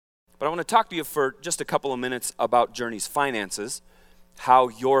But I want to talk to you for just a couple of minutes about Journey's finances, how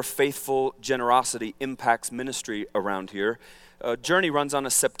your faithful generosity impacts ministry around here. Journey runs on a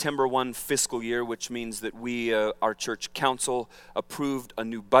September 1 fiscal year, which means that we, our church council, approved a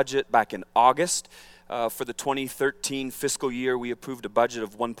new budget back in August. For the 2013 fiscal year, we approved a budget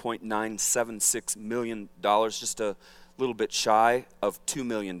of $1.976 million, just a little bit shy of $2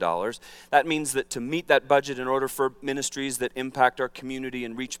 million. That means that to meet that budget, in order for ministries that impact our community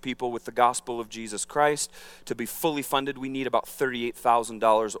and reach people with the gospel of Jesus Christ to be fully funded, we need about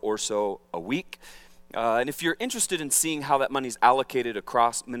 $38,000 or so a week. And if you're interested in seeing how that money's allocated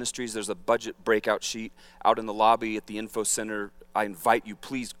across ministries, there's a budget breakout sheet out in the lobby at the info center. I invite you,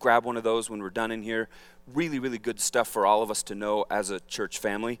 please grab one of those when we're done in here. Really, really good stuff for all of us to know as a church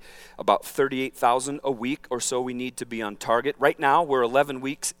family. About $38,000 a week or so we need to be on target. Right now, we're 11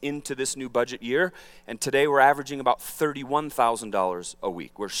 weeks into this new budget year, and today we're averaging about $31,000 a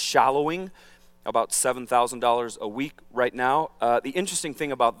week. We're shallowing about $7,000 a week right now. The interesting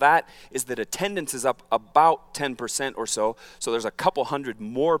thing about that is that attendance is up about 10% or so. So there's a couple hundred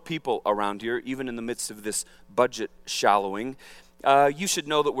more people around here, even in the midst of this budget shallowing. You should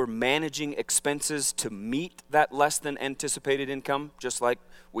know that we're managing expenses to meet that less than anticipated income, just like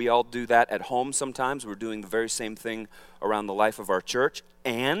we all do that at home sometimes. We're doing the very same thing around the life of our church.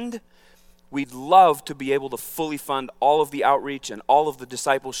 And we'd love to be able to fully fund all of the outreach and all of the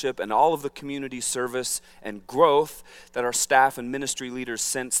discipleship and all of the community service and growth that our staff and ministry leaders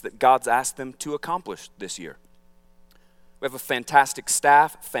sense that God's asked them to accomplish this year. We have a fantastic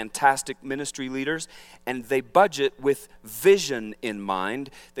staff, fantastic ministry leaders, and they budget with vision in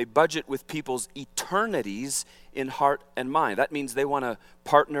mind. They budget with people's eternities in heart and mind. That means they want to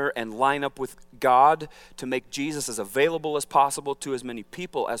partner and line up with God to make Jesus as available as possible to as many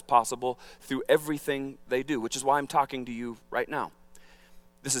people as possible through everything they do, which is why I'm talking to you right now.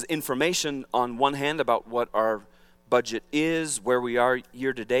 This is information on one hand about what our budget is, where we are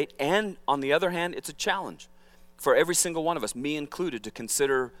year to date, and on the other hand, it's a challenge for every single one of us, me included, to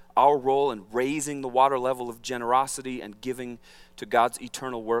consider our role in raising the water level of generosity and giving to God's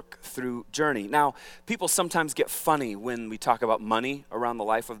eternal work through Journey. Now, people sometimes get funny when we talk about money around the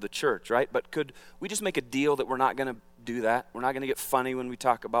life of the church, right? But could we just make a deal that we're not going to do that? We're not going to get funny when we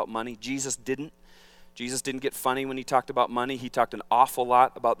talk about money. Jesus didn't. Jesus didn't get funny when he talked about money. He talked an awful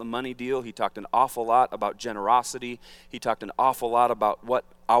lot about the money deal. He talked an awful lot about generosity. He talked an awful lot about what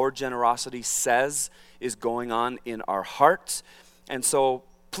our generosity says is going on in our hearts. And so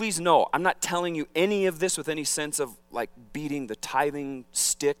please know, I'm not telling you any of this with any sense of like beating the tithing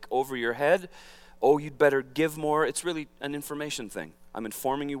stick over your head. Oh, you'd better give more. It's really an information thing. I'm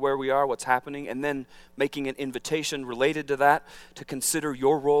informing you where we are, what's happening, and then making an invitation related to that to consider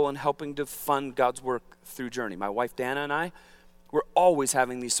your role in helping to fund God's work through Journey. My wife Dana and I, we're always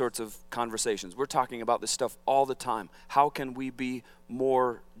having these sorts of conversations. We're talking about this stuff all the time. How can we be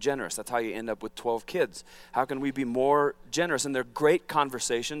more generous? That's how you end up with 12 kids. How can we be more generous? And they're great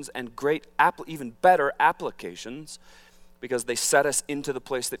conversations and great, even better applications because they set us into the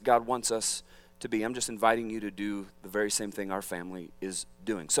place that God wants us to be. I'm just inviting you to do the very same thing our family is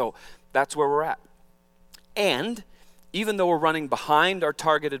doing. So that's where we're at. And even though we're running behind our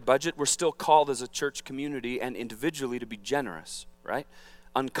targeted budget, we're still called as a church community and individually to be generous, right?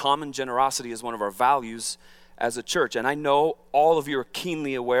 Uncommon generosity is one of our values as a church. And I know all of you are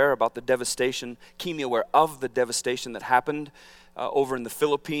keenly aware of the devastation that happened over in the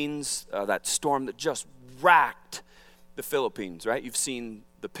Philippines, that storm that just racked the Philippines, right? You've seen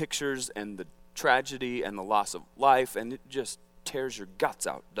the pictures and the tragedy and the loss of life, and it just tears your guts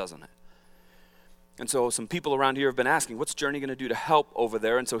out, doesn't it? And so some people around here have been asking, what's Journey going to do to help over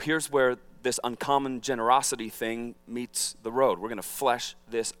there? And so here's where this uncommon generosity thing meets the road. We're going to flesh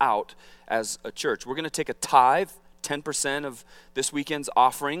this out as a church. We're going to take a tithe, 10% of this weekend's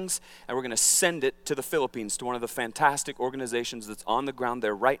offerings, and we're going to send it to the Philippines, to one of the fantastic organizations that's on the ground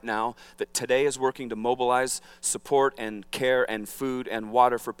there right now that today is working to mobilize support and care and food and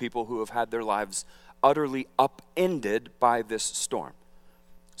water for people who have had their lives utterly upended by this storm.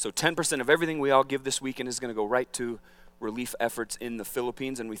 So 10% of everything we all give this weekend is going to go right to relief efforts in the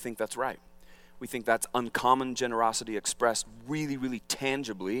Philippines, and we think that's right. We think that's uncommon generosity expressed really, really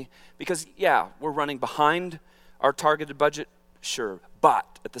tangibly because, yeah, we're running behind our targeted budget, sure.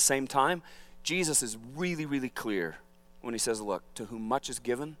 But at the same time, Jesus is really, really clear when he says, look, to whom much is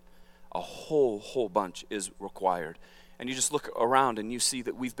given, a whole bunch is required. And you just look around and you see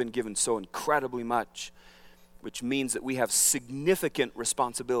that we've been given so incredibly much, which means that we have significant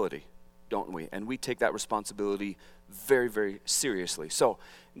responsibility, don't we? And we take that responsibility very, very seriously. So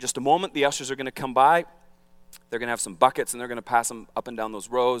in just a moment, the ushers are going to come by. They're going to have some buckets, and they're going to pass them up and down those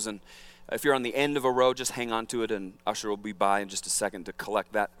rows. And if you're on the end of a row, just hang on to it, and usher will be by in just a second to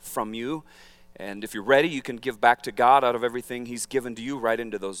collect that from you. And if you're ready, you can give back to God out of everything he's given to you right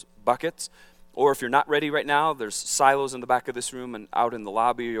into those buckets. Or if you're not ready right now, there's silos in the back of this room and out in the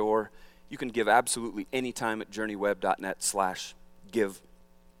lobby, or you can give absolutely any time at journeyweb.net/give.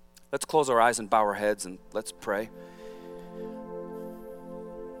 Let's close our eyes and bow our heads and let's pray.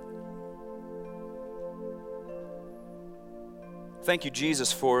 Thank you,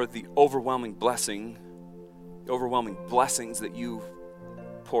 Jesus, for the overwhelming blessings that you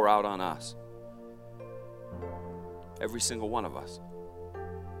pour out on us. Every single one of us.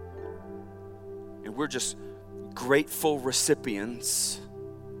 And we're just grateful recipients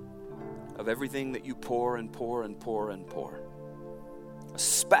of everything that you pour and pour and pour and pour.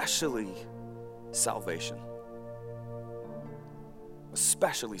 Especially salvation.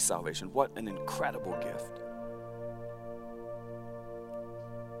 Especially salvation. What an incredible gift.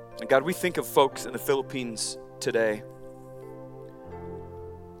 And God, we think of folks in the Philippines today.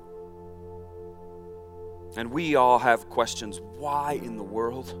 And we all have questions. Why in the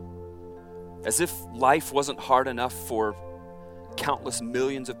world? As if life wasn't hard enough for countless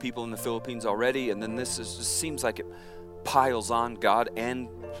millions of people in the Philippines already, and then this just seems like it piles on, God. And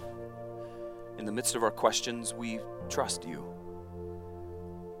in the midst of our questions, we trust you.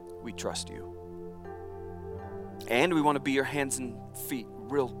 We trust you. And we want to be your hands and feet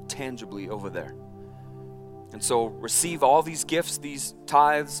real tangibly over there. And so receive all these gifts, these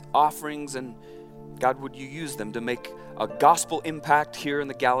tithes, offerings, and God, would you use them to make a gospel impact here in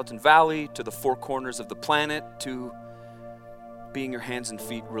the Gallatin Valley, to the four corners of the planet, to being your hands and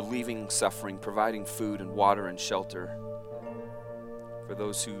feet, relieving suffering, providing food and water and shelter for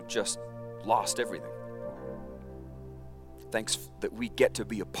those who just lost everything. Thanks that we get to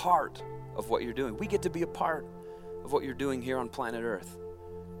be a part of what you're doing. We get to be a part of what you're doing here on planet Earth.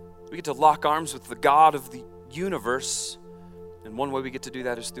 We get to lock arms with the God of the universe, and one way we get to do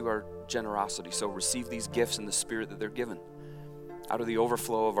that is through our generosity. So receive these gifts in the spirit that they're given, out of the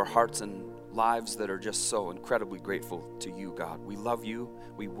overflow of our hearts and lives that are just so incredibly grateful to you, God. We love you.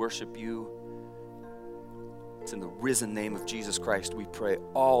 We worship you. It's in the risen name of Jesus Christ we pray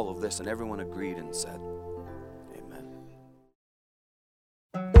all of this, and everyone agreed and said, amen.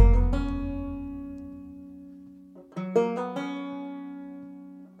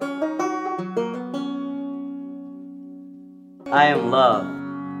 I am loved.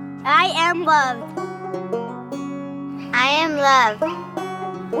 I am loved. I am loved.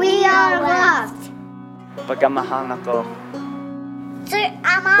 We are loved. Pagkamahal ako. Sir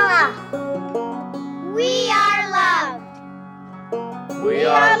Amala. We are loved. We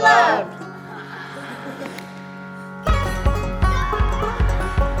are loved.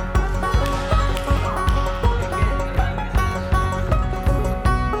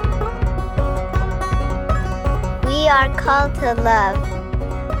 We are called to love.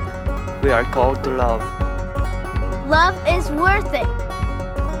 We are called to love. Love is worth it.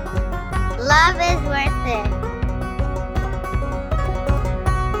 Love is worth it.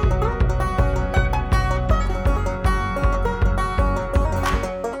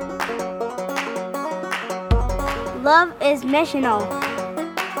 Love is missional.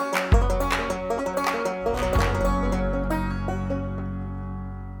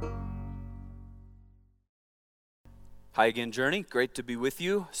 Hi again, Journey. Great to be with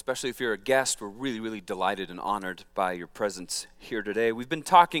you, especially if you're a guest. We're really, really delighted and honored by your presence here today. We've been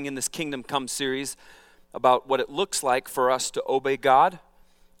talking in this Kingdom Come series about what it looks like for us to obey God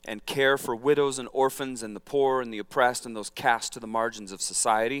and care for widows and orphans and the poor and the oppressed and those cast to the margins of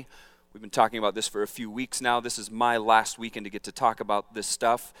society. We've been talking about this for a few weeks now. This is my last weekend to get to talk about this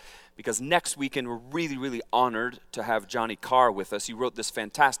stuff, because next weekend we're really, really honored to have Johnny Carr with us. He wrote this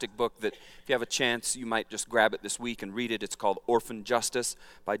fantastic book that if you have a chance, you might just grab it this week and read it. It's called Orphan Justice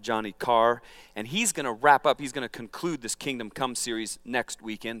by Johnny Carr. And he's going to wrap up, he's going to conclude this Kingdom Come series next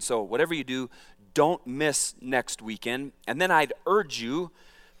weekend. So whatever you do, don't miss next weekend. And then I'd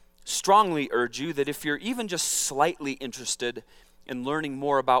strongly urge you that if you're even just slightly interested in learning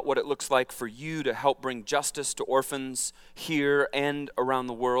more about what it looks like for you to help bring justice to orphans here and around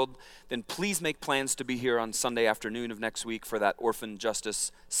the world, then please make plans to be here on Sunday afternoon of next week for that Orphan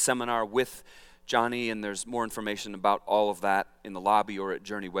Justice Seminar with Johnny, and there's more information about all of that in the lobby or at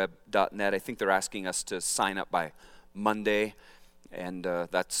journeyweb.net. I think they're asking us to sign up by Monday, and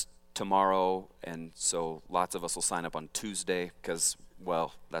that's tomorrow, and so lots of us will sign up on Tuesday because,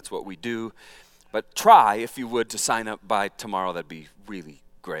 well, that's what we do. But try, if you would, to sign up by tomorrow. That'd be really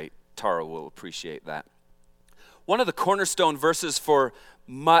great. Tara will appreciate that. One of the cornerstone verses for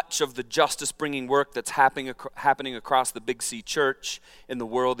much of the justice-bringing work that's happening across the Big C Church in the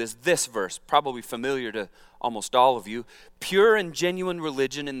world is this verse, probably familiar to almost all of you. Pure and genuine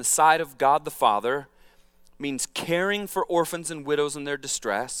religion in the sight of God the Father means caring for orphans and widows in their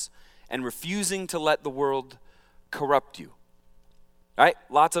distress and refusing to let the world corrupt you. Right?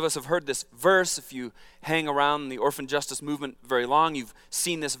 Lots of us have heard this verse. If you hang around the orphan justice movement very long, you've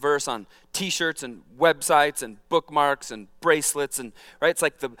seen this verse on t-shirts and websites and bookmarks and bracelets. And right, it's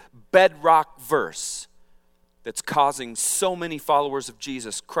like the bedrock verse that's causing so many followers of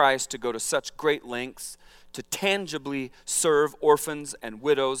Jesus Christ to go to such great lengths to tangibly serve orphans and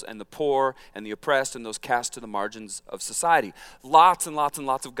widows and the poor and the oppressed and those cast to the margins of society. Lots and lots and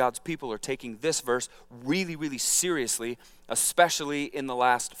lots of God's people are taking this verse really, really seriously, especially in the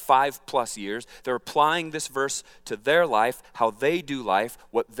last 5+ years. They're applying this verse to their life, how they do life,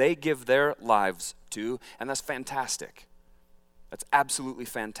 what they give their lives to, and that's fantastic. That's absolutely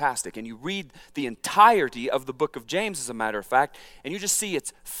fantastic. And you read the entirety of the book of James, as a matter of fact, and you just see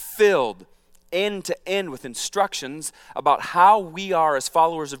it's filled end to end with instructions about how we are as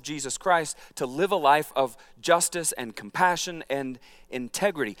followers of Jesus Christ to live a life of justice and compassion and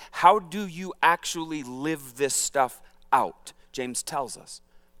integrity. How do you actually live this stuff out? James tells us.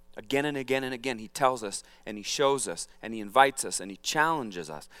 Again and again and again, he tells us and he shows us and he invites us and he challenges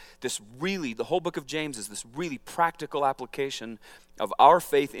us. The whole book of James is this really practical application of our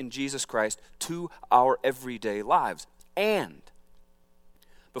faith in Jesus Christ to our everyday lives. And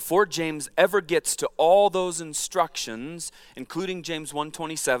before James ever gets to all those instructions, including James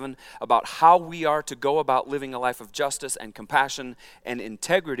 1:27, about how we are to go about living a life of justice and compassion and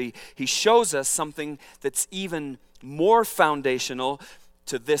integrity, he shows us something that's even more foundational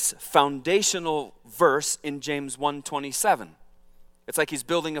to this foundational verse in James 1:27. It's like he's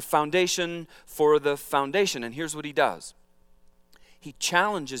building a foundation for the foundation, and here's what he does. He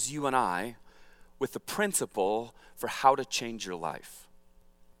challenges you and I with the principle for how to change your life.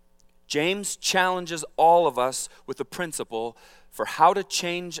 James challenges all of us with the principle for how to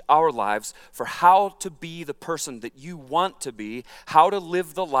change our lives, for how to be the person that you want to be, how to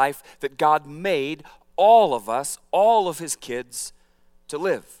live the life that God made all of us, all of his kids, to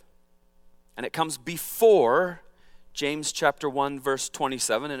live. And it comes before James chapter 1, verse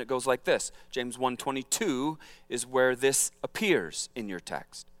 27, and it goes like this. James 1:22 is where this appears in your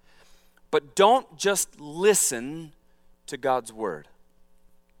text. But don't just listen to God's word.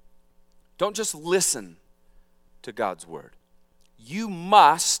 Don't just listen to God's word. You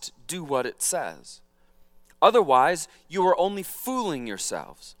must do what it says. Otherwise, you are only fooling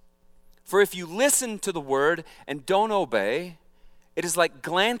yourselves. For if you listen to the word and don't obey, it is like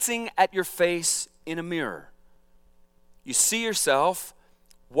glancing at your face in a mirror. You see yourself,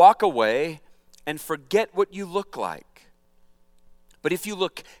 walk away, and forget what you look like. But if you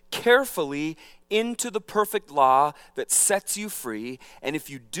look carefully into the perfect law that sets you free, and if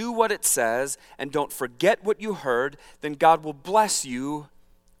you do what it says and don't forget what you heard, then God will bless you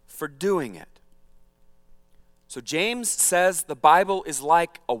for doing it. So James says the Bible is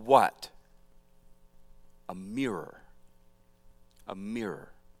like a what? A mirror. A mirror.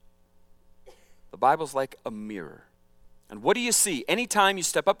 The Bible's like a mirror. And what do you see? Anytime you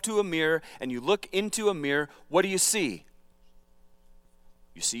step up to a mirror and you look into a mirror, what do you see?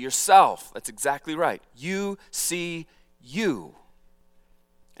 You see yourself. That's exactly right. You see you.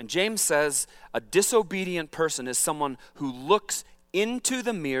 And James says a disobedient person is someone who looks into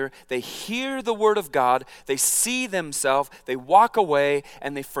the mirror, they hear the word of God, they see themselves, they walk away,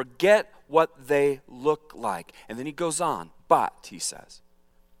 and they forget what they look like. And then he goes on, but, he says,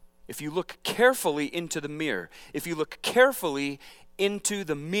 if you look carefully into the mirror, if you look carefully into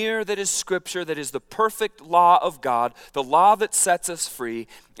the mirror that is Scripture, that is the perfect law of God, the law that sets us free,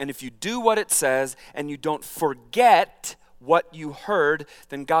 and if you do what it says and you don't forget what you heard,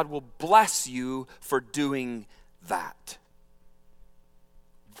 then God will bless you for doing that.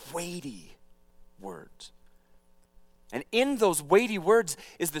 Weighty words. And in those weighty words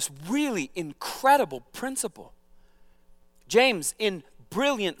is this really incredible principle. James, in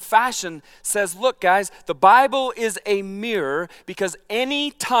brilliant fashion, says, look guys, the Bible is a mirror because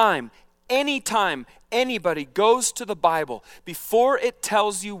anytime anybody goes to the Bible, before it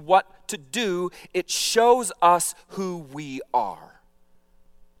tells you what to do, it shows us who we are.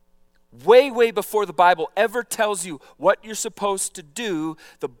 Way before the Bible ever tells you what you're supposed to do,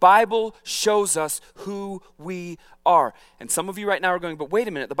 the Bible shows us who we are. And some of you right now are going, but wait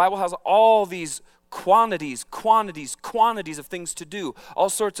a minute, the Bible has all these quantities of things to do. All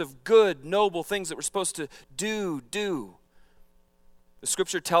sorts of good, noble things that we're supposed to do. The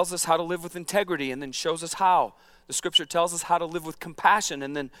Scripture tells us how to live with integrity and then shows us how The scripture tells us how to live with compassion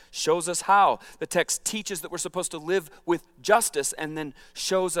and then shows us how. The text teaches that we're supposed to live with justice and then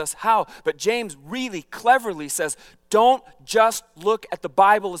shows us how. But James really cleverly says, don't just look at the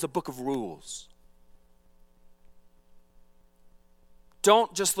Bible as a book of rules.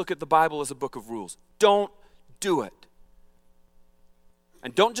 Don't just look at the Bible as a book of rules. Don't do it.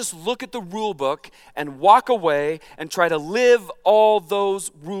 And don't just look at the rule book and walk away and try to live all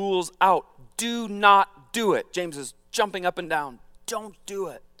those rules out. Do not do it. James is jumping up and down. Don't do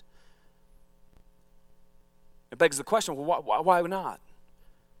it. It begs the question, well, why not?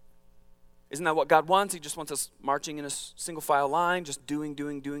 Isn't that what God wants? He just wants us marching in a single file line, just doing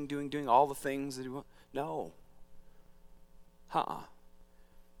all the things that he wants. No.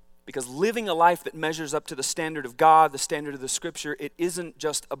 Because living a life that measures up to the standard of God, the standard of the Scripture, it isn't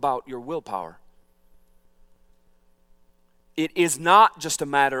just about your willpower. It is not just a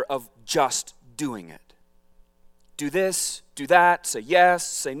matter of just doing it. Do this, do that, say yes,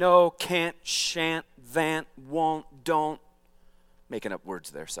 say no, can't, shan't, vant, won't, don't. Making up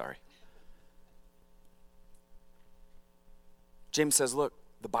words there, sorry. James says, look,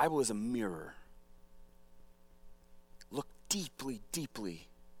 the Bible is a mirror. Look deeply, deeply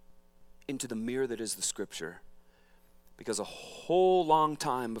into the mirror that is the Scripture. Because a whole long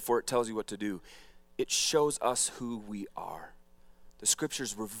time before it tells you what to do, it shows us who we are. The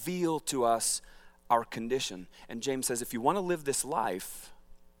Scriptures reveal to us our condition. And James says, if you want to live this life,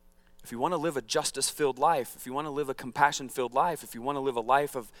 if you want to live a justice-filled life, if you want to live a compassion-filled life, if you want to live a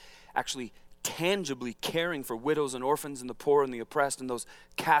life of actually tangibly caring for widows and orphans and the poor and the oppressed and those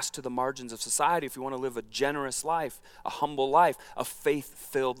cast to the margins of society, if you want to live a generous life, a humble life, a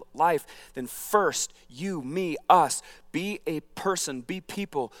faith-filled life, then first, you, me, us, be a person, be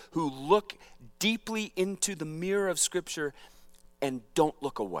people who look deeply into the mirror of Scripture and don't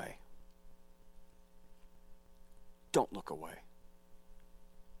look away. Don't look away.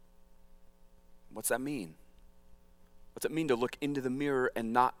 What's that mean? What's it mean to look into the mirror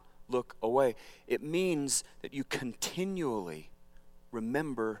and not look away? It means that you continually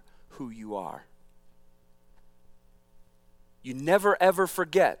remember who you are. You never ever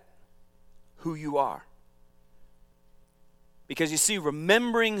forget who you are. Because you see,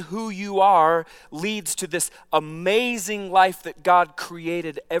 remembering who you are leads to this amazing life that God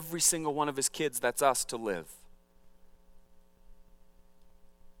created every single one of his kids, that's us, to live.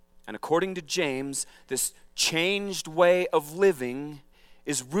 And according to James, this changed way of living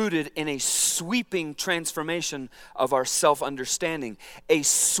is rooted in a sweeping transformation of our self-understanding. A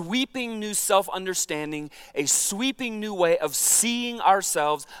sweeping new self-understanding, a sweeping new way of seeing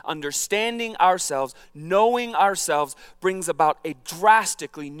ourselves, understanding ourselves, knowing ourselves brings about a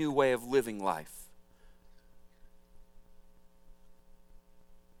drastically new way of living life.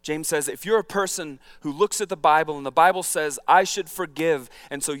 James says, if you're a person who looks at the Bible and the Bible says, I should forgive,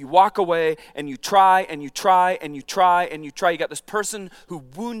 and so you walk away and you try and you try and you try and you try. You got this person who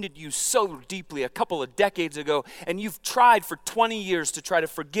wounded you so deeply a couple of decades ago, and you've tried for 20 years to try to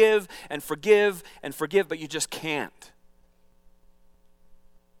forgive and forgive and forgive, but you just can't.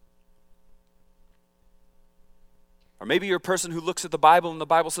 Or maybe you're a person who looks at the Bible and the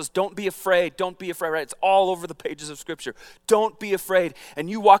Bible says, don't be afraid, right? It's all over the pages of Scripture. Don't be afraid. And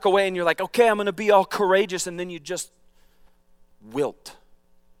you walk away and you're like, okay, I'm going to be all courageous, and then you just wilt.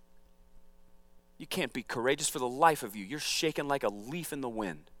 You can't be courageous for the life of you. You're shaking like a leaf in the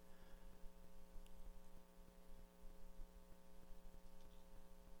wind.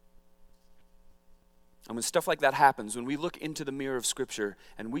 And when stuff like that happens, when we look into the mirror of Scripture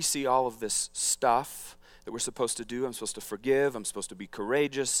and we see all of this stuff that we're supposed to do, I'm supposed to forgive, I'm supposed to be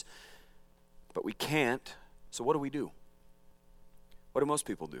courageous, but we can't, so what do? What do most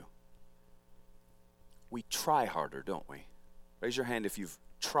people do? We try harder, don't we? Raise your hand if you've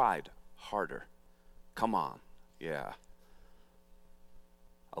tried harder. Come on, yeah.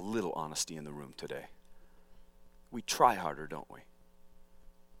 A little honesty in the room today. We try harder, don't we?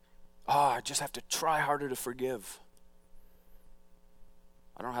 I just have to try harder to forgive.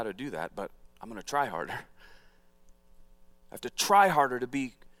 I don't know how to do that, but I'm going to try harder. I have to try harder to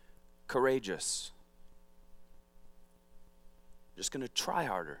be courageous. I'm just going to try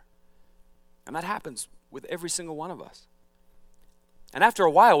harder. And that happens with every single one of us. And after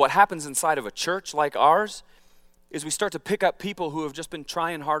a while, what happens inside of a church like ours is we start to pick up people who have just been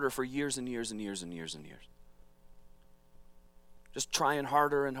trying harder for years and years and years and years and years. Just trying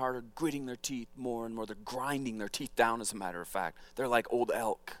harder and harder, gritting their teeth more and more. They're grinding their teeth down, as a matter of fact. They're like old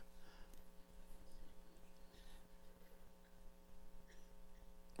elk.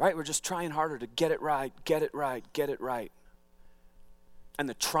 Right? We're just trying harder to get it right, get it right, get it right. And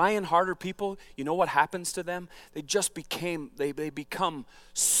the trying harder people, you know what happens to them? They become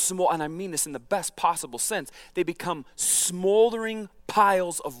small, and I mean this in the best possible sense. They become smoldering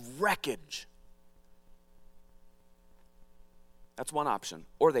piles of wreckage. That's one option.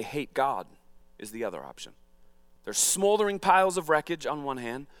 Or they hate God is the other option. They're smoldering piles of wreckage on one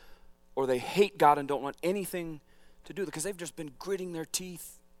hand, or they hate God and don't want anything to do because they've just been gritting their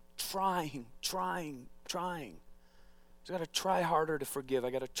teeth, trying. So I got to try harder to forgive.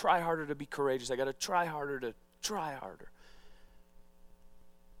 I got to try harder to be courageous. I got to try harder to try harder.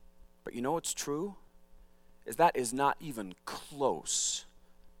 But you know what's true? Is that is not even close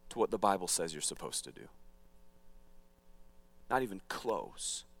to what the Bible says you're supposed to do. Not even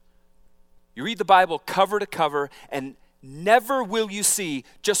close. You read the Bible cover to cover, and never will you see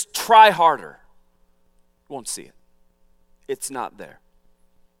just try harder. You won't see it. It's not there.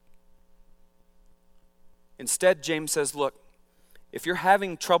 Instead, James says, look, if you're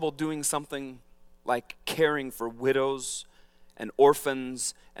having trouble doing something like caring for widows and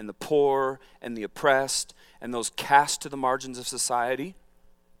orphans and the poor and the oppressed and those cast to the margins of society,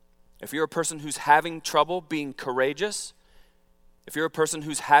 if you're a person who's having trouble being courageous, if you're a person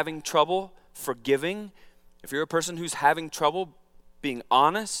who's having trouble forgiving, if you're a person who's having trouble being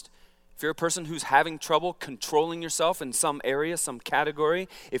honest, if you're a person who's having trouble controlling yourself in some area, some category,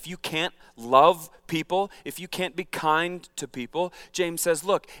 if you can't love people, if you can't be kind to people, James says,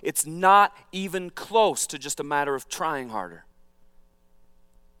 look, it's not even close to just a matter of trying harder.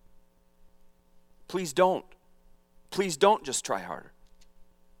 Please don't. Please don't just try harder.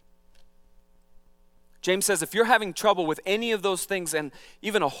 James says if you're having trouble with any of those things and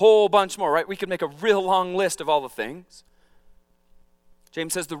even a whole bunch more, right? We could make a real long list of all the things.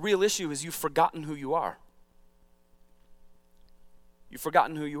 James says the real issue is you've forgotten who you are. You've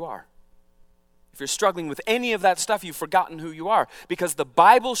forgotten who you are. If you're struggling with any of that stuff, you've forgotten who you are. Because the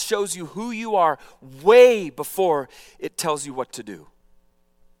Bible shows you who you are way before it tells you what to do.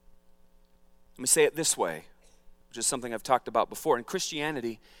 Let me say it this way, which is something I've talked about before. In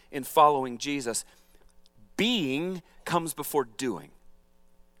Christianity, in following Jesus, being comes before doing.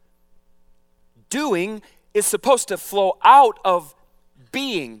 Doing is supposed to flow out of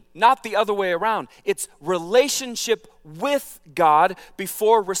being, not the other way around. It's relationship with God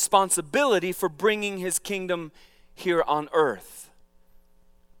before responsibility for bringing his kingdom here on earth.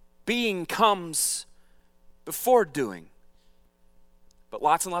 Being comes before doing. But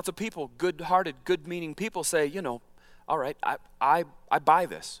lots and lots of people, good-hearted, good-meaning people say, you know, all right, I buy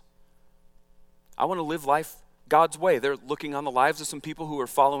this. I want to live life God's way. They're looking on the lives of some people who are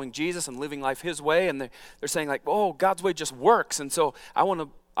following Jesus and living life his way, and they're saying like, oh, God's way just works, and so I want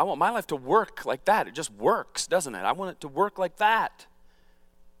my life to work like that. It just works, doesn't it? I want it to work like that.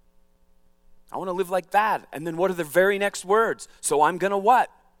 I want to live like that. And then what are the very next words? So I'm going to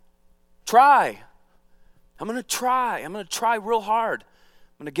what? Try. I'm going to try. I'm going to try real hard.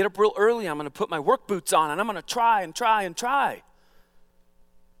 I'm going to get up real early. I'm going to put my work boots on, and I'm going to try and try and try.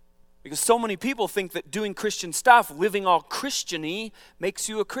 Because so many people think that doing Christian stuff, living all Christian-y, makes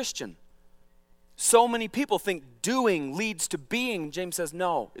you a Christian. So many people think doing leads to being. James says,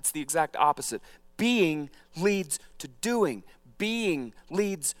 no, it's the exact opposite. Being leads to doing. Being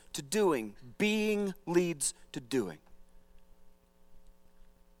leads to doing. Being leads to doing.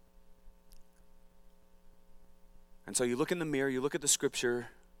 And so you look in the mirror, you look at the scripture,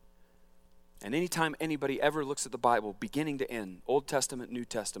 and anytime anybody ever looks at the Bible, beginning to end, Old Testament, New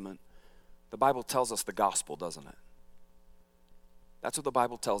Testament, the Bible tells us the gospel, doesn't it? That's what the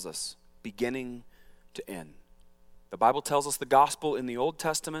Bible tells us, beginning to end. The Bible tells us the gospel in the Old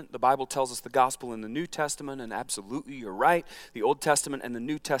Testament. The Bible tells us the gospel in the New Testament, and absolutely, you're right. The Old Testament and the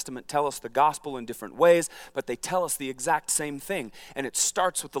New Testament tell us the gospel in different ways, but they tell us the exact same thing, and it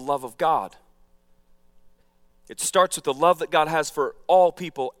starts with the love of God. It starts with the love that God has for all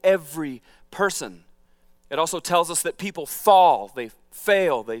people, every person. It also tells us that people fall, they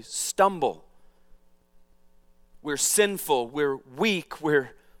fail, they stumble. We're sinful, we're weak,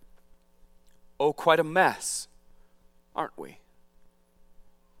 we're, quite a mess, aren't we?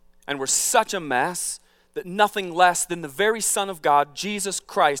 And we're such a mess that nothing less than the very Son of God, Jesus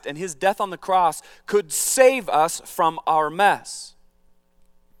Christ, and his death on the cross could save us from our mess.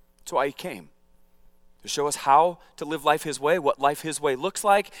 That's why he came. To show us how to live life his way, what life his way looks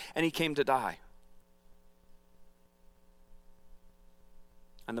like, and he came to die.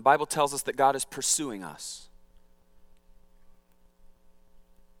 And the Bible tells us that God is pursuing us.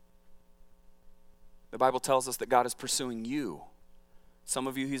 The Bible tells us that God is pursuing you. Some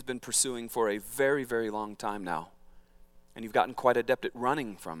of you he's been pursuing for a very, very long time now. And you've gotten quite adept at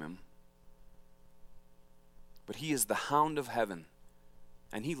running from him. But he is the hound of heaven.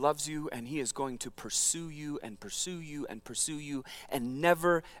 And he loves you, and he is going to pursue you and pursue you and pursue you and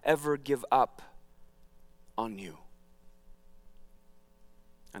never, ever give up on you.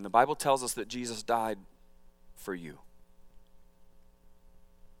 And the Bible tells us that Jesus died for you.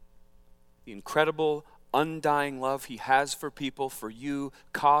 The incredible, undying love he has for people, for you,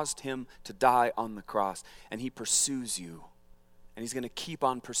 caused him to die on the cross. And he pursues you. And he's going to keep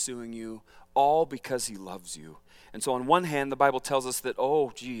on pursuing you, all because he loves you. And so on one hand, the Bible tells us that,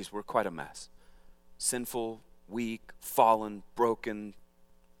 oh, geez, we're quite a mess. Sinful, weak, fallen, broken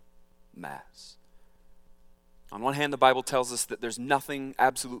mess. On one hand, the Bible tells us that there's nothing,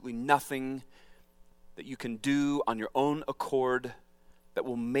 absolutely nothing, that you can do on your own accord that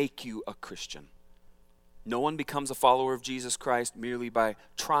will make you a Christian. No one becomes a follower of Jesus Christ merely by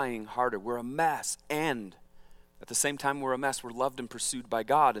trying harder. We're a mess, and at the same time we're a mess, we're loved and pursued by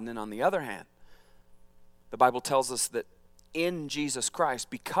God. And then on the other hand, the Bible tells us that in Jesus Christ,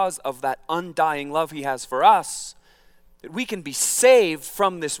 because of that undying love he has for us, that we can be saved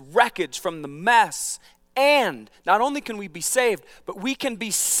from this wreckage, from the mess. And not only can we be saved, but we can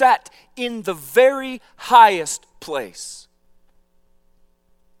be set in the very highest place.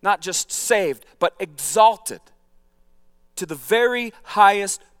 Not just saved, but exalted to the very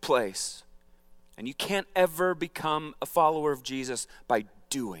highest place. And you can't ever become a follower of Jesus by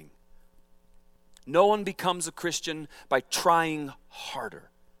doing. No one becomes a Christian by trying harder.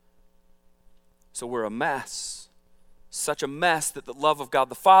 So we're a mess. Such a mess that the love of God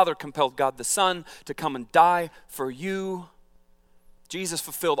the Father compelled God the Son to come and die for you. Jesus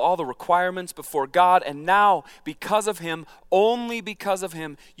fulfilled all the requirements before God, and now, because of him, only because of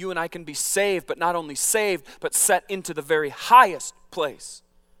him, you and I can be saved, but not only saved, but set into the very highest place.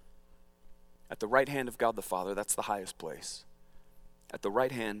 At the right hand of God the Father, that's the highest place. At the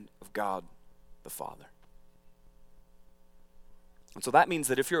right hand of God the Father. And so that means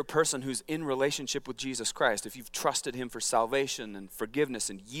that if you're a person who's in relationship with Jesus Christ, if you've trusted him for salvation and forgiveness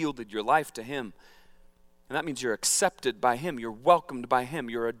and yielded your life to him, and that means you're accepted by him, you're welcomed by him,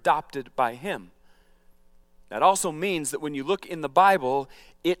 you're adopted by him. That also means that when you look in the Bible,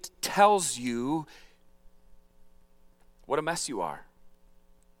 it tells you what a mess you are.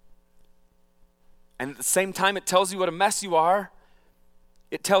 And at the same time it tells you what a mess you are,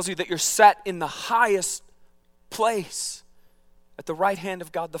 it tells you that you're set in the highest place at the right hand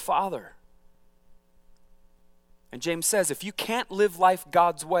of God the Father. And James says, if you can't live life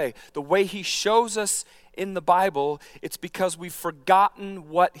God's way, the way he shows us in the Bible, it's because we've forgotten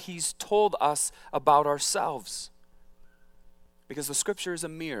what he's told us about ourselves. Because the scripture is a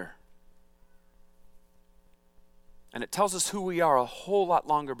mirror. And it tells us who we are a whole lot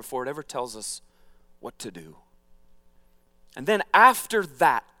longer before it ever tells us what to do. And then after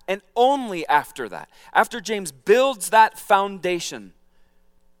that, and only after that, after James builds that foundation,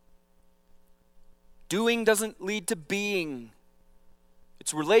 doing doesn't lead to being.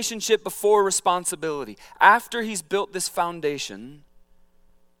 It's relationship before responsibility. After he's built this foundation,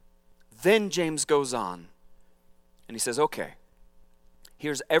 then James goes on and he says, okay,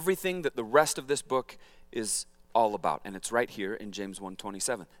 here's everything that the rest of this book is all about. And it's right here in James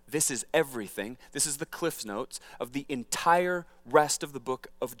 1:27. This is everything. This is the Cliff's Notes of the entire rest of the book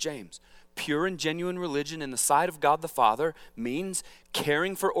of James. Pure and genuine religion in the sight of God the Father means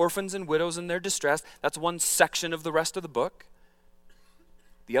caring for orphans and widows in their distress. That's one section of the rest of the book.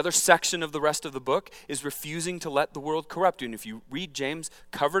 The other section of the rest of the book is refusing to let the world corrupt you. And if you read James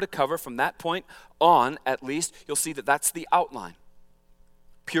cover to cover from that point on, at least, you'll see that that's the outline.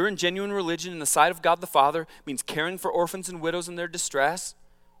 Pure and genuine religion in the sight of God the Father means caring for orphans and widows in their distress,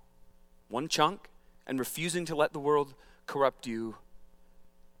 one chunk, and refusing to let the world corrupt you,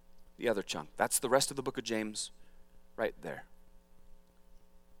 the other chunk. That's the rest of the book of James right there.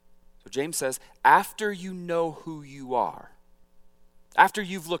 So James says, after you know who you are, after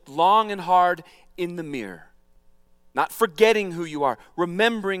you've looked long and hard in the mirror, not forgetting who you are,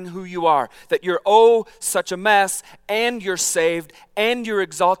 remembering who you are, that you're such a mess, and you're saved, and you're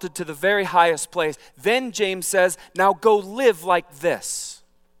exalted to the very highest place. Then James says, now go live like this.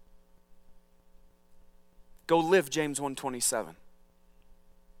 Go live James 1:27.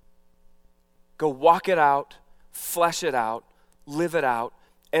 Go walk it out, flesh it out, live it out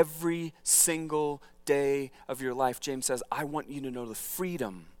every single day of your life. James says, I want you to know the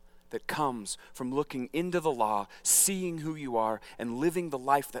freedom that comes from looking into the law, seeing who you are, and living the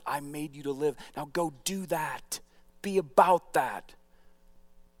life that I made you to live. Now go do that. Be about that.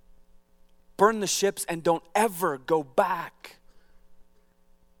 Burn the ships and don't ever go back.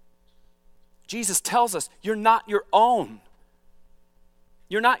 Jesus tells us, you're not your own.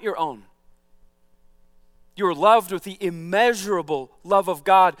 You're not your own. You're loved with the immeasurable love of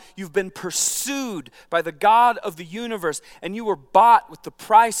God. You've been pursued by the God of the universe, and you were bought with the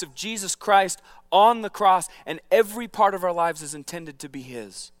price of Jesus Christ on the cross, and every part of our lives is intended to be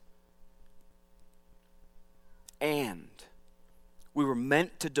His. And we were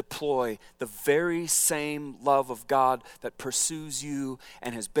meant to deploy the very same love of God that pursues you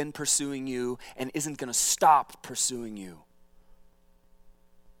and has been pursuing you and isn't going to stop pursuing you.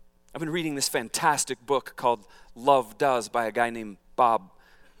 I've been reading this fantastic book called Love Does by a guy named Bob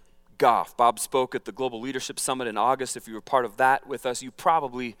Goff. Bob spoke at the Global Leadership Summit in August. If you were part of that with us, you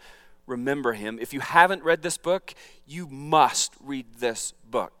probably remember him. If you haven't read this book, you must read this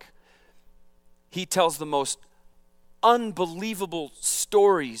book. He tells the most unbelievable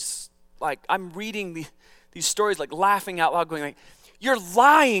stories. Like, I'm reading these stories, like laughing out loud, going like, "You're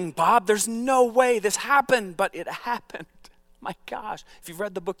lying, Bob. There's no way this happened," but it happened. My gosh, if you've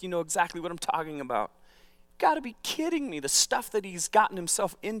read the book, you know exactly what I'm talking about. You've got to be kidding me. The stuff that he's gotten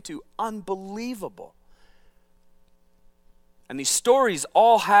himself into, unbelievable. And these stories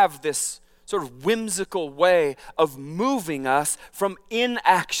all have this sort of whimsical way of moving us from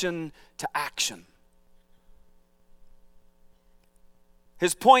inaction to action.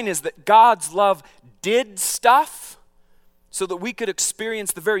 His point is that God's love did stuff so that we could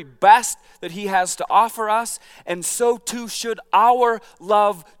experience the very best that He has to offer us, and so too should our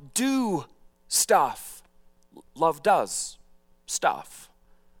love do stuff. Love does stuff.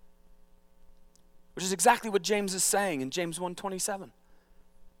 Which is exactly what James is saying in James 1:27.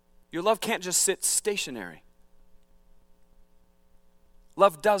 Your love can't just sit stationary.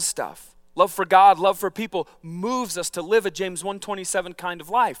 Love does stuff. Love for God, love for people moves us to live a James 1:27 kind of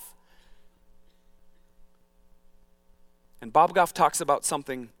life. And Bob Goff talks about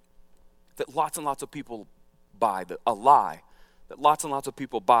something that lots and lots of people buy, a lie that lots and lots of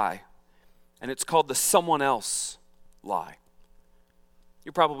people buy. And it's called the someone else lie.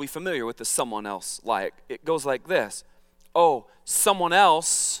 You're probably familiar with the someone else lie. It goes like this. Oh, someone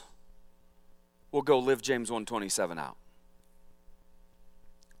else will go live James 1:27 out.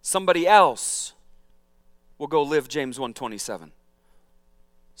 Somebody else will go live James 1:27.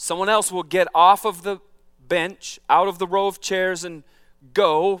 Someone else will get off of the bench, out of the row of chairs, and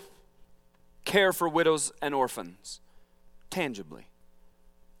go care for widows and orphans tangibly.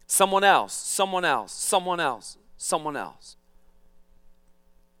 Someone else, someone else, someone else, someone else.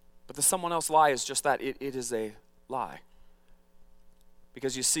 But the someone else lie is just that. It is a lie.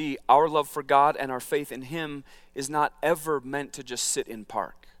 Because you see, our love for God and our faith in Him is not ever meant to just sit in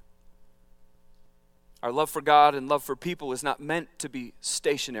park. Our love for God and love for people is not meant to be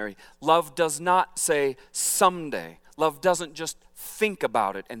stationary. Love does not say someday. Love doesn't just think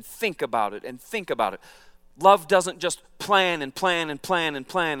about it and think about it and think about it. Love doesn't just plan and plan and plan and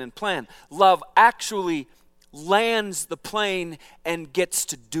plan and plan. Love actually lands the plane and gets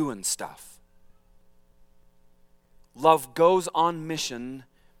to doing stuff. Love goes on mission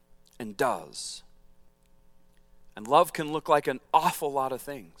and does. And love can look like an awful lot of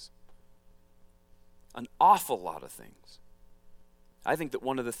things. An awful lot of things. I think that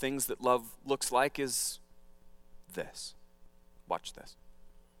one of the things that love looks like is this. Watch this.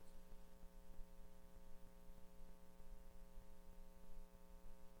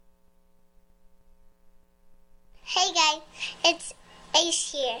 Hey guys, it's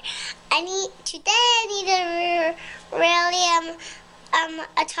Ace here. I need to really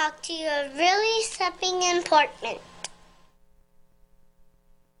talk to you really something important.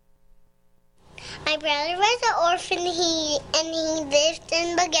 My brother was an orphan and he lived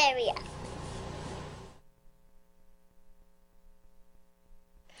in Bulgaria.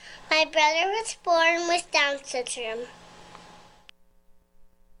 My brother was born with Down syndrome.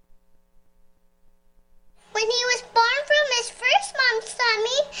 When he was born from his first mom's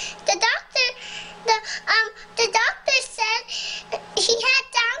tummy, the doctor said he had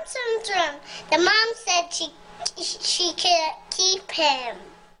Down syndrome. The mom said she could keep him.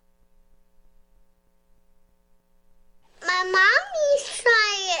 My mom needs to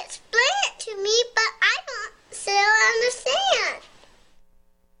try to explain it to me, but I don't still understand.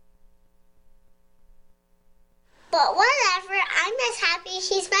 But whatever, I'm as happy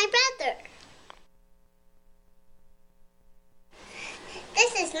he's my brother.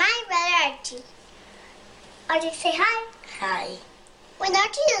 This is my brother Archie. Archie, say hi. Hi. When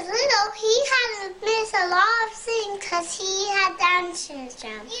Archie was little, he had to miss a lot of things because he had Down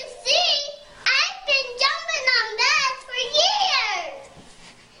syndrome. You see, I've been jumping on beds for years.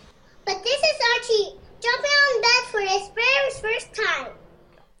 But this is Archie jumping on bed for his very first time.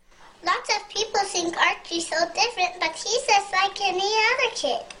 Lots of people think Archie's so different, but he's just like any other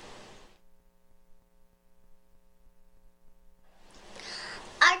kid.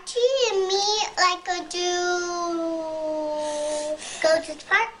 like go to the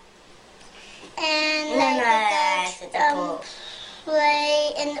park. And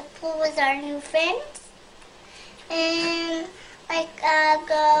play in the pool with our new friends. And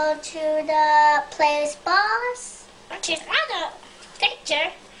go to the Players Boss, which is another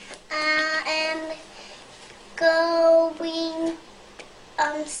picture. And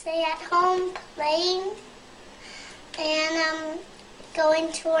stay at home playing. And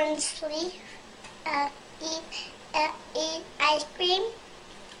going to and sleep. Eat ice cream.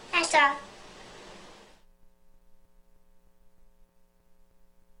 That's all.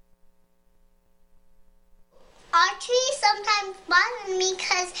 Archie sometimes bothers me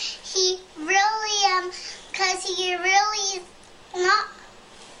because he really is not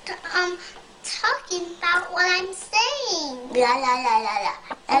talking about what I'm saying. La la la la la.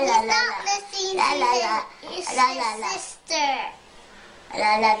 He's not listening to his sister.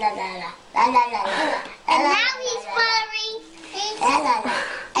 La la la la la. La la la la. And now he's bothering me.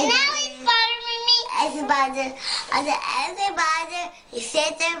 And now he's bothering me. Everybody, he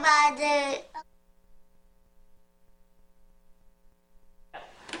said everybody.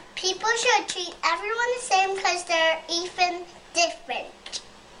 People should treat everyone the same because they're even different.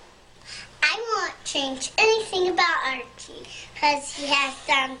 I won't change anything about Archie because he has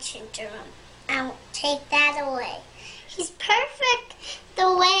Down syndrome. I won't take that away. He's perfect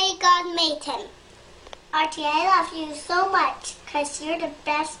the way God made him. Archie, I love you so much because you're the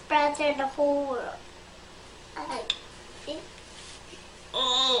best brother in the whole world. I like you.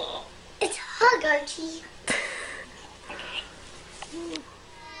 It's a hug, Archie.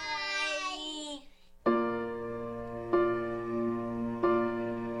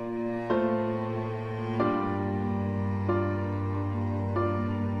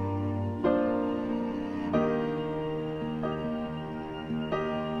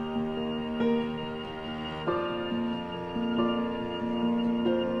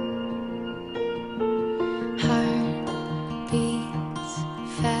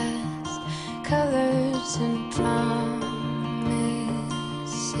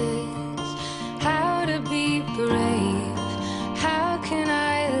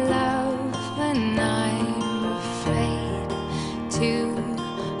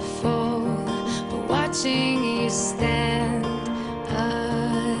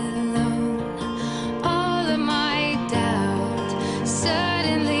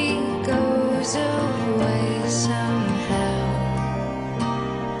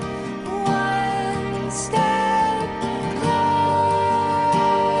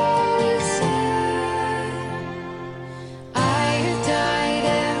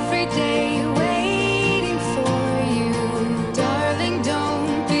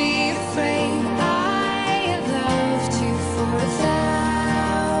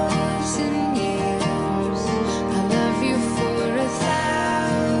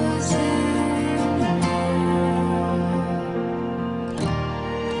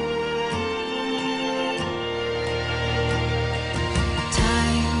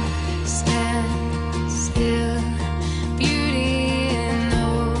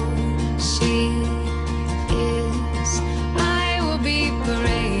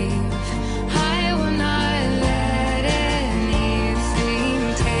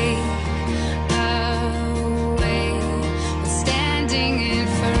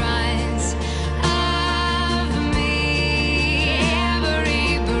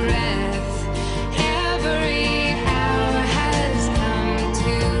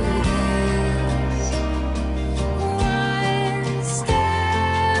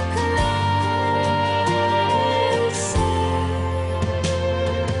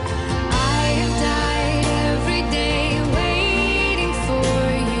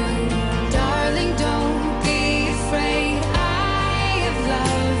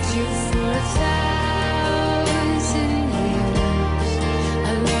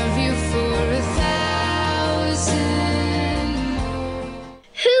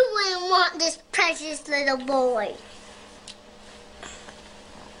 Precious little boy.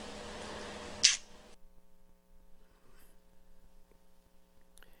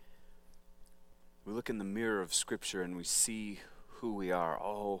 We look in the mirror of Scripture and we see who we are.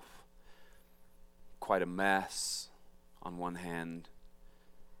 Oh, quite a mess on one hand,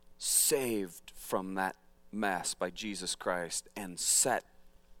 saved from that mess by Jesus Christ and set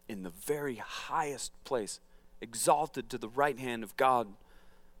in the very highest place, exalted to the right hand of God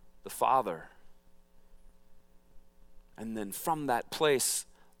the Father. And then from that place,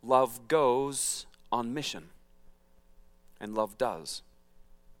 love goes on mission. And love does.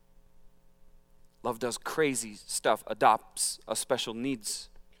 Love does crazy stuff, adopts a special needs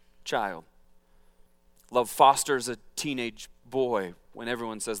child, Love fosters a teenage boy when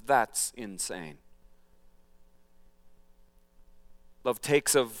everyone says that's insane. Love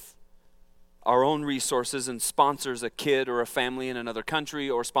takes of our own resources and sponsors a kid or a family in another country,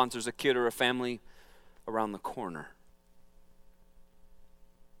 or sponsors a kid or a family around the corner.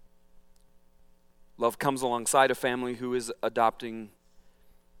 Love comes alongside a family who is adopting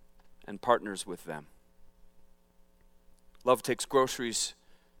and partners with them. Love takes groceries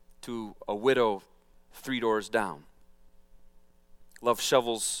to a widow 3 doors down. Love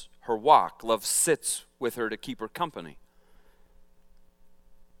shovels her walk. Love sits with her to keep her company.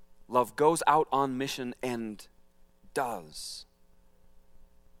 Love goes out on mission and does.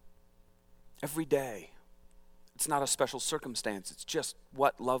 Every day. It's not a special circumstance. It's just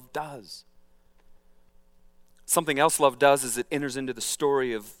what love does. Something else love does is it enters into the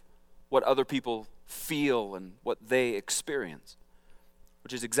story of what other people feel and what they experience,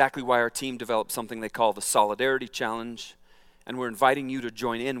 which is exactly why our team developed something they call the Solidarity Challenge, and we're inviting you to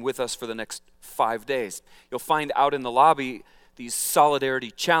join in with us for the next 5 days. You'll find out in the lobby these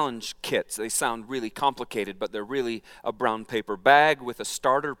Solidarity Challenge kits. They sound really complicated, but they're really a brown paper bag with a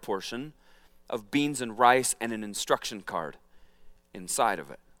starter portion of beans and rice and an instruction card inside of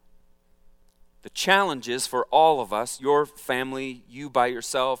it. The challenge is for all of us, your family, you by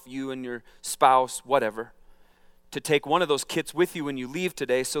yourself, you and your spouse, whatever, to take one of those kits with you when you leave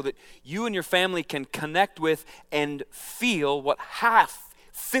today so that you and your family can connect with and feel what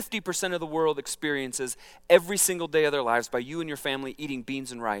 50% of the world experiences every single day of their lives by you and your family eating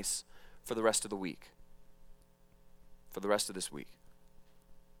beans and rice for the rest of the week. For the rest of this week.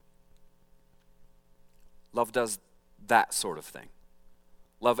 Love does that sort of thing.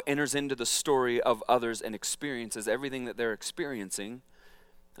 Love enters into the story of others and experiences everything that they're experiencing.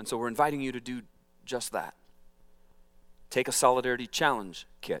 And so we're inviting you to do just that. Take a Solidarity Challenge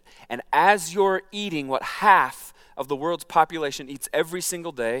kit. And as you're eating what half of the world's population eats every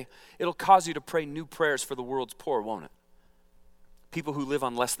single day, it'll cause you to pray new prayers for the world's poor, won't it? People who live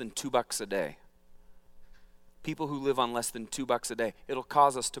on less than $2 a day. People who live on less than $2 a day. It'll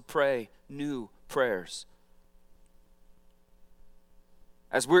cause us to pray new prayers.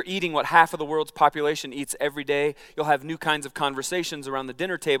 As we're eating what half of the world's population eats every day, you'll have new kinds of conversations around the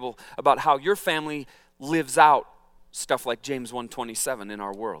dinner table about how your family lives out stuff like James 1:27 in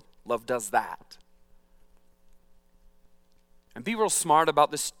our world. Love does that. And be real smart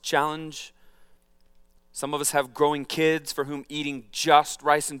about this challenge. Some of us have growing kids for whom eating just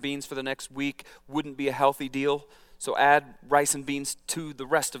rice and beans for the next week wouldn't be a healthy deal. So add rice and beans to the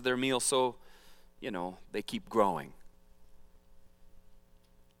rest of their meal so, they keep growing.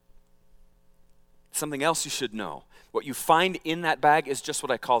 Something else you should know. What you find in that bag is just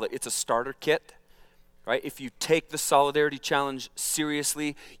what I call it. It's a starter kit, right? If you take the Solidarity Challenge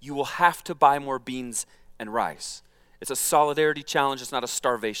seriously, you will have to buy more beans and rice. It's a Solidarity Challenge. It's not a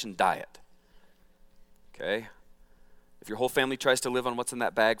starvation diet, okay? If your whole family tries to live on what's in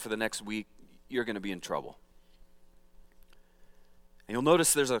that bag for the next week, you're going to be in trouble. And you'll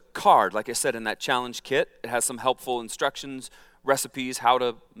notice there's a card, like I said, in that challenge kit. It has some helpful instructions, recipes, how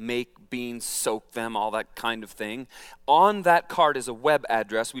to make beans, soak them, all that kind of thing. On that card is a web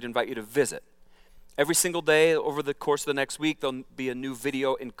address we'd invite you to visit. Every single day over the course of the next week, there'll be a new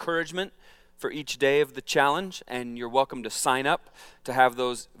video encouragement for each day of the challenge, and you're welcome to sign up to have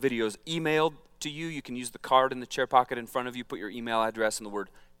those videos emailed to you. You can use the card in the chair pocket in front of you, put your email address and the word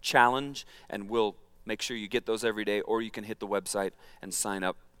challenge, and we'll make sure you get those every day, or you can hit the website and sign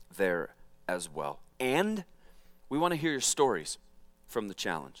up there as well. And we want to hear your stories from the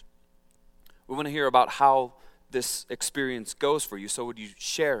challenge. We want to hear about how this experience goes for you. So would you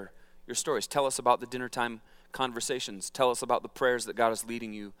share your stories? Tell us about the dinner time conversations. Tell us about the prayers that God is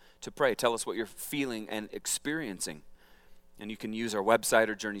leading you to pray. Tell us what you're feeling and experiencing. And you can use our website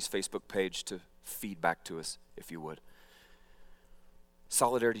or Journey's Facebook page to feed back to us if you would.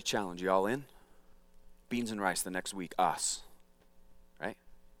 Solidarity Challenge, you all in? Beans and rice the next week, us. Right?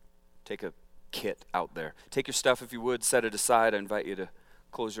 Take a kit out there. Take your stuff if you would, set it aside. I invite you to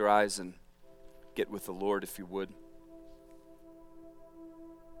close your eyes and get with the Lord if you would.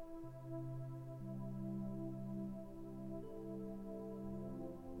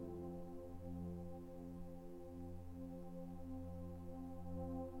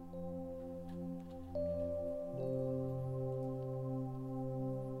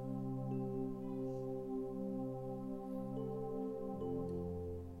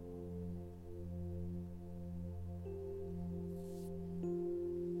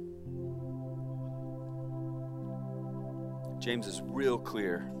 James is real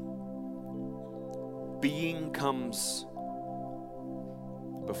clear. Being comes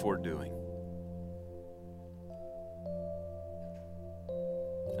before doing.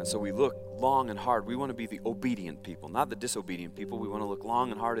 And so we look long and hard. We want to be the obedient people, not the disobedient people. We want to look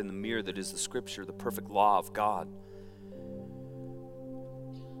long and hard in the mirror that is the Scripture, the perfect law of God.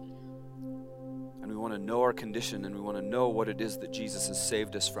 And we want to know our condition, and we want to know what it is that Jesus has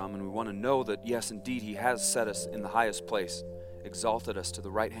saved us from, and we want to know that, yes, indeed, He has set us in the highest place, exalted us to the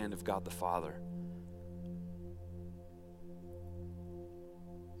right hand of God the Father.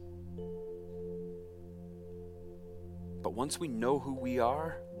 But once we know who we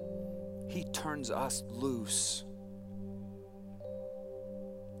are, He turns us loose.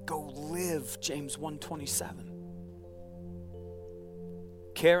 Go live, James 1:27.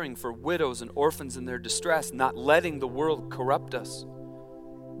 Caring for widows and orphans in their distress, not letting the world corrupt us.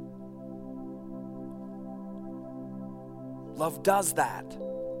 Love does that.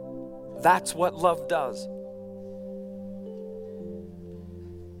 That's what love does.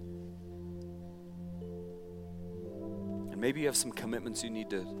 And maybe you have some commitments you need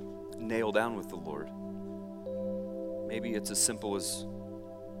to nail down with the Lord. Maybe it's as simple as,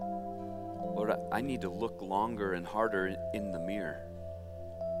 Lord, I need to look longer and harder in the mirror.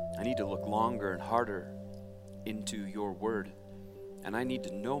 I need to look longer and harder into your word. And I need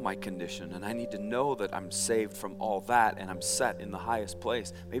to know my condition. And I need to know that I'm saved from all that and I'm set in the highest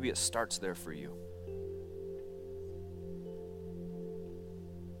place. Maybe it starts there for you.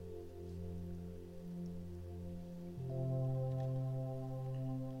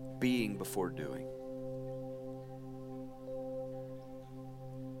 Being before doing.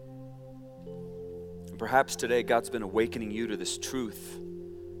 And perhaps today God's been awakening you to this truth,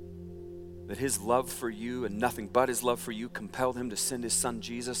 that His love for you and nothing but His love for you compelled Him to send His Son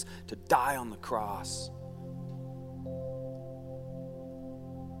Jesus to die on the cross.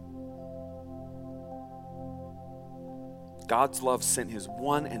 God's love sent His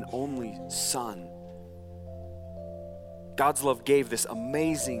one and only Son. God's love gave this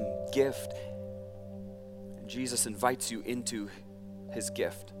amazing gift, and Jesus invites you into His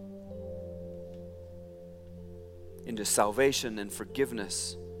gift, into salvation and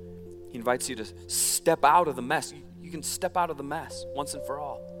forgiveness. He invites you to step out of the mess. You can step out of the mess once and for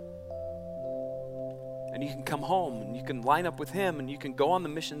all. And you can come home and you can line up with Him and you can go on the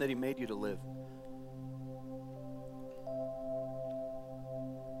mission that He made you to live.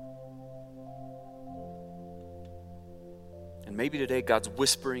 And maybe today God's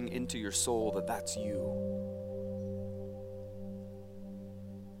whispering into your soul that that's you.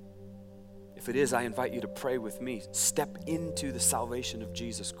 If it is, I invite you to pray with me. Step into the salvation of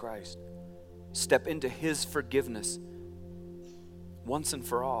Jesus Christ. Step into His forgiveness once and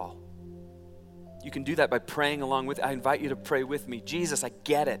for all. You can do that by praying along with. I invite you to pray with me. Jesus, I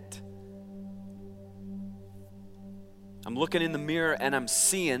get it. I'm looking in the mirror and I'm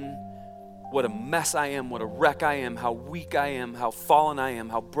seeing what a mess I am, what a wreck I am, how weak I am, how fallen I am,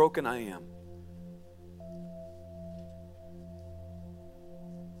 how broken I am.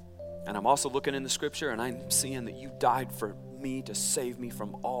 And I'm also looking in the Scripture and I'm seeing that you died for me to save me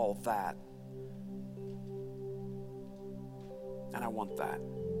from all that. And I want that.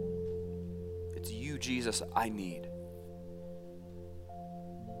 It's you, Jesus, I need.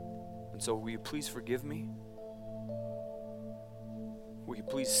 And so will you please forgive me? Will you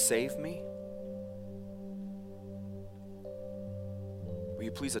please save me? Will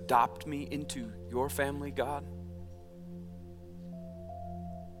you please adopt me into your family, God?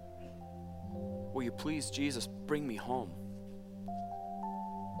 Will you please, Jesus, bring me home?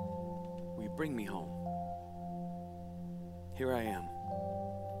 Will you bring me home? Here I am.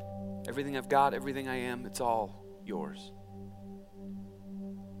 Everything I've got, everything I am, it's all yours.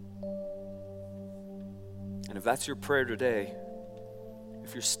 And if that's your prayer today,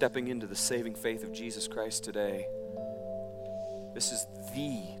 if you're stepping into the saving faith of Jesus Christ today, this is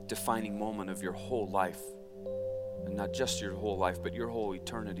the defining moment of your whole life. And not just your whole life, but your whole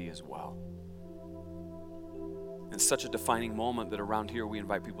eternity as well. And it's such a defining moment that around here we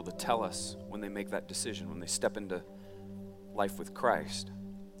invite people to tell us when they make that decision, when they step into life with Christ.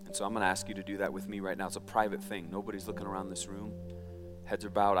 And so I'm going to ask you to do that with me right now. It's a private thing. Nobody's looking around this room. Heads are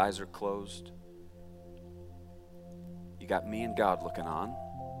bowed, eyes are closed. You got me and God looking on.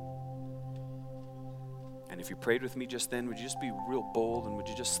 And if you prayed with me just then, would you just be real bold and would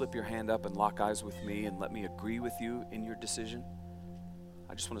you just slip your hand up and lock eyes with me and let me agree with you in your decision?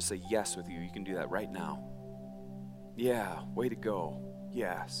 I just want to say yes with you. You can do that right now. Yeah, way to go.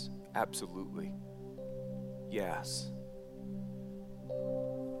 Yes, absolutely. Yes.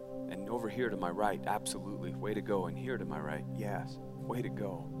 And over here to my right, absolutely. Way to go. And here to my right, yes. Way to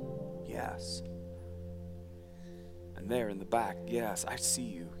go. Yes. And there in the back, yes, I see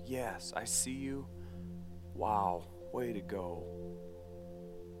you. Yes, I see you. Wow, way to go.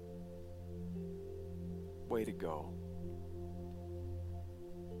 way to go.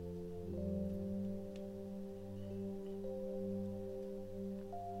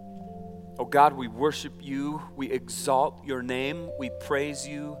 Oh God, we worship you, we exalt your name, we praise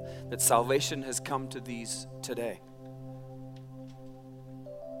you that salvation has come to these today.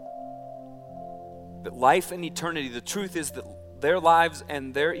 That life and eternity, the truth is that their lives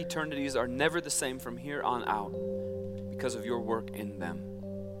and their eternities are never the same from here on out because of your work in them.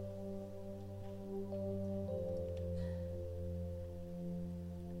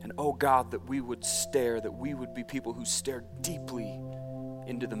 And oh God, that we would be people who stare deeply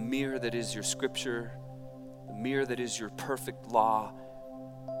into the mirror that is your scripture, the mirror that is your perfect law,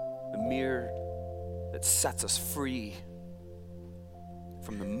 the mirror that sets us free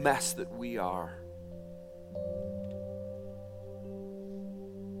from the mess that we are.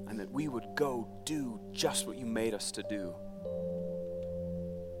 And that we would go do just what you made us to do.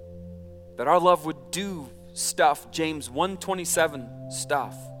 That our love would do stuff, James 1:27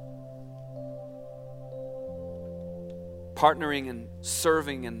 stuff. Partnering and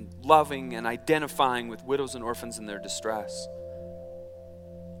serving and loving and identifying with widows and orphans in their distress.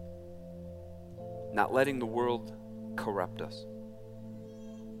 Not letting the world corrupt us.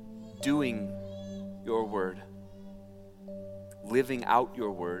 Doing your word. Living out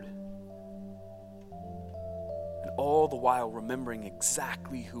your word. And all the while remembering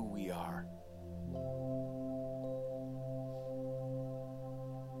exactly who we are.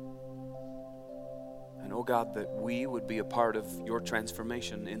 And oh God, that we would be a part of your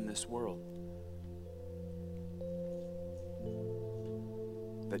transformation in this world.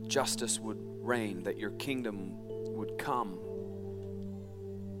 That justice would reign, that your kingdom would come.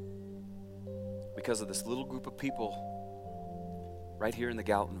 Because of this little group of people right here in the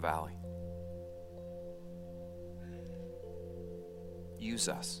Gallatin Valley. Use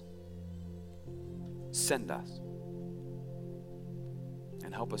us. Send us.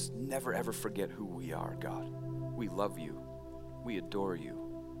 And help us never ever forget who we are, God. We love you. We adore you.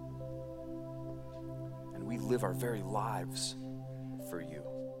 And we live our very lives for you.